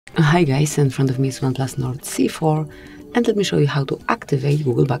Hi guys, in front of me is OnePlus Nord CE and let me show you how to activate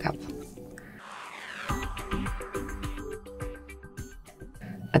Google Backup.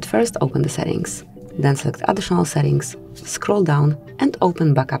 At first open the settings, then select additional settings, scroll down and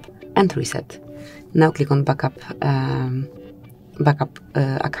open Backup and Reset. Now click on Backup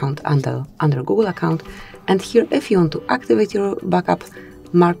account under Google account, and here if you want to activate your backup,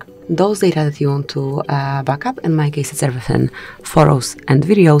 mark those data that you want to backup. In my case it's everything, photos and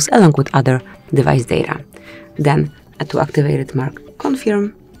videos along with other device data. Then to activate it, mark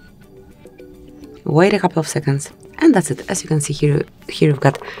confirm, wait a couple of seconds, and that's it. As you can see here you've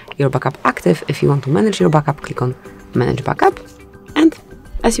got your backup active. If you want to manage your backup, click on manage backup, and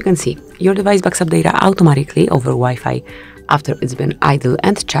as you can see, your device backs up data automatically over Wi-Fi after it's been idle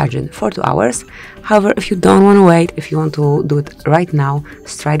and charging for 2 hours. However, if you don't want to wait, if you want to do it right now,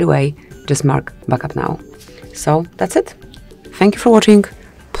 straight away, just mark backup now. So that's it. Thank you for watching.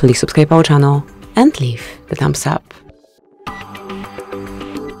 Please subscribe our channel and leave the thumbs up.